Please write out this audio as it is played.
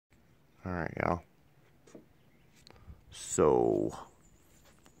Alright, y'all. So,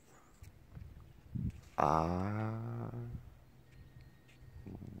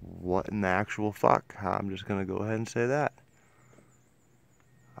 what in the actual fuck? I'm just gonna go ahead and say that.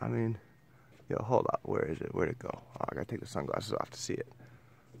 I mean, yo, hold up. Where is it? Where'd it go? Oh, I gotta take the sunglasses off to see it.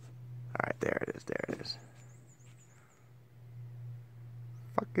 Alright, there it is. There it is.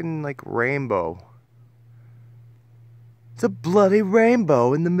 Fucking, like, rainbow. It's a bloody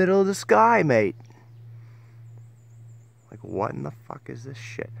rainbow in the middle of the sky, mate. Like, what in the fuck is this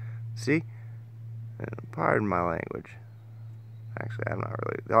shit? See? Pardon my language. Actually, I'm not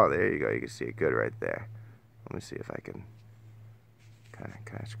really... Oh, there you go. You can see it good right there. Let me see if I can... Can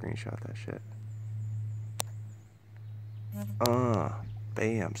I screenshot that shit?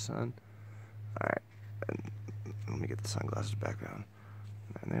 Bam, son. Alright. Let me get the sunglasses back on.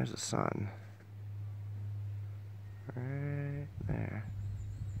 And there's the sun. Right there.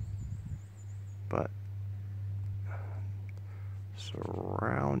 But...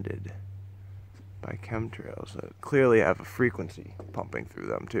 surrounded by chemtrails that clearly have a frequency pumping through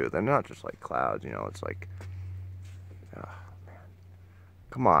them too. They're not just like clouds, you know, it's like, oh, man.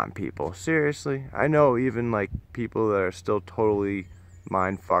 Come on, people, seriously. I know even like people that are still totally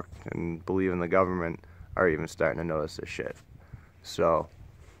mind fucked and believe in the government are even starting to notice this shit. So,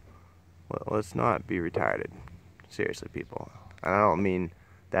 well, let's not be retarded. Seriously, people. And I don't mean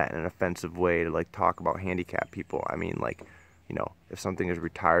that in an offensive way to like talk about handicapped people. I mean like, you know, if something is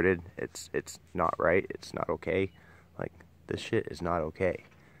retarded, it's not right, it's not okay. Like, this shit is not okay.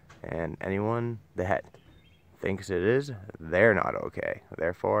 And anyone that thinks it is, they're not okay.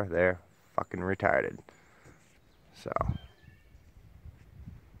 Therefore, they're fucking retarded. So,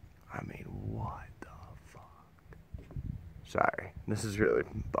 I mean, what the fuck? Sorry, this is really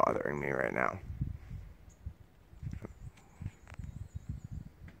bothering me right now.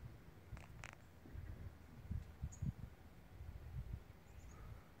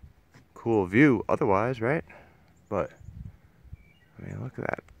 Cool view otherwise, right? But I mean, look at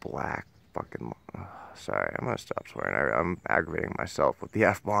that black fucking... sorry, I'm gonna stop swearing. I'm aggravating myself with the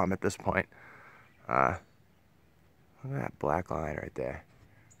F-bomb at this point. Look at that black line right there.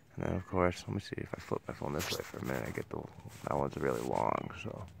 And then, of course, let me see if I flip my phone this way for a minute. I get the... that one's really long,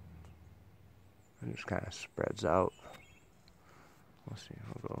 so... it just kind of spreads out. Let's see,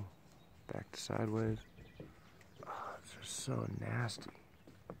 I'll go back to sideways. Oh, it's just so nasty.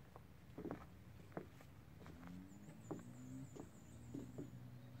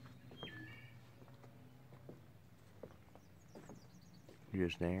 You're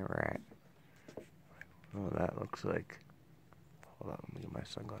just dang right. Oh, that looks like... hold on, let me get my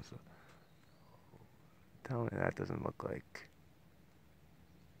sunglasses. Tell me that doesn't look like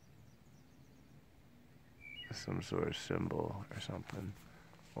some sort of symbol or something.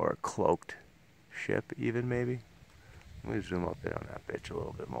 Or a cloaked ship, even, maybe? Let me zoom up in on that bitch a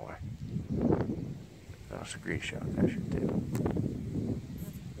little bit more. I'll screenshot that shit too.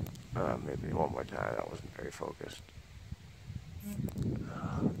 Maybe one more time. That wasn't very focused.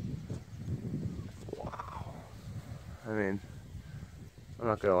 Wow. I mean, I'm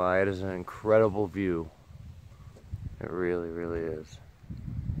not gonna lie, it is an incredible view. It really, really is.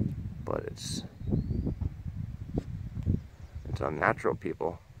 But it's unnatural,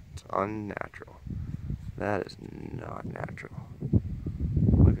 people. It's unnatural. That is not natural.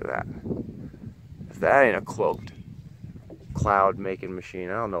 Look at that. If that ain't a cloaked cloud-making machine,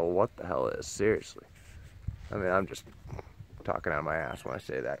 I don't know what the hell it is, seriously. I mean, I'm just talking out of my ass when I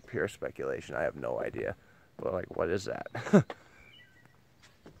say that. Pure speculation. I have no idea. But, like, what is that?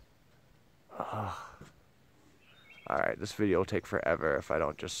 Alright, this video will take forever if I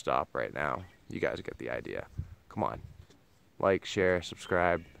don't just stop right now. You guys get the idea. Come on. Like, share,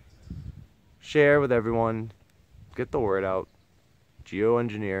 subscribe. Share with everyone. Get the word out.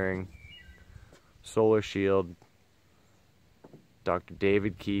 Geoengineering. Solar Shield. Dr.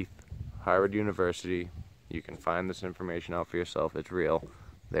 David Keith. Harvard University. You can find this information out for yourself. It's real.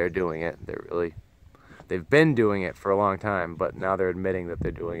 They're doing it. They've been doing it for a long time, but now they're admitting that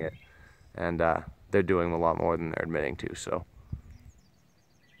they're doing it. And they're doing a lot more than they're admitting to, so.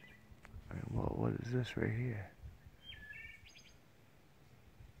 I mean, well, what is this right here?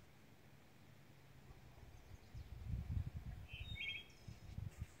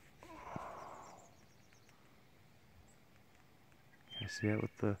 Can I see it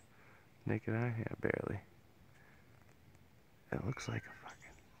with the naked eye? Yeah, barely. It looks like a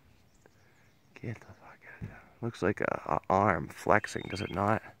fucking... get the fuck out of here. Looks like a arm flexing, does it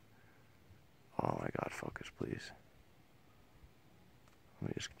not? Oh my god, focus please. Let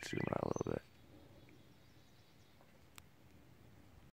me just zoom out a little bit.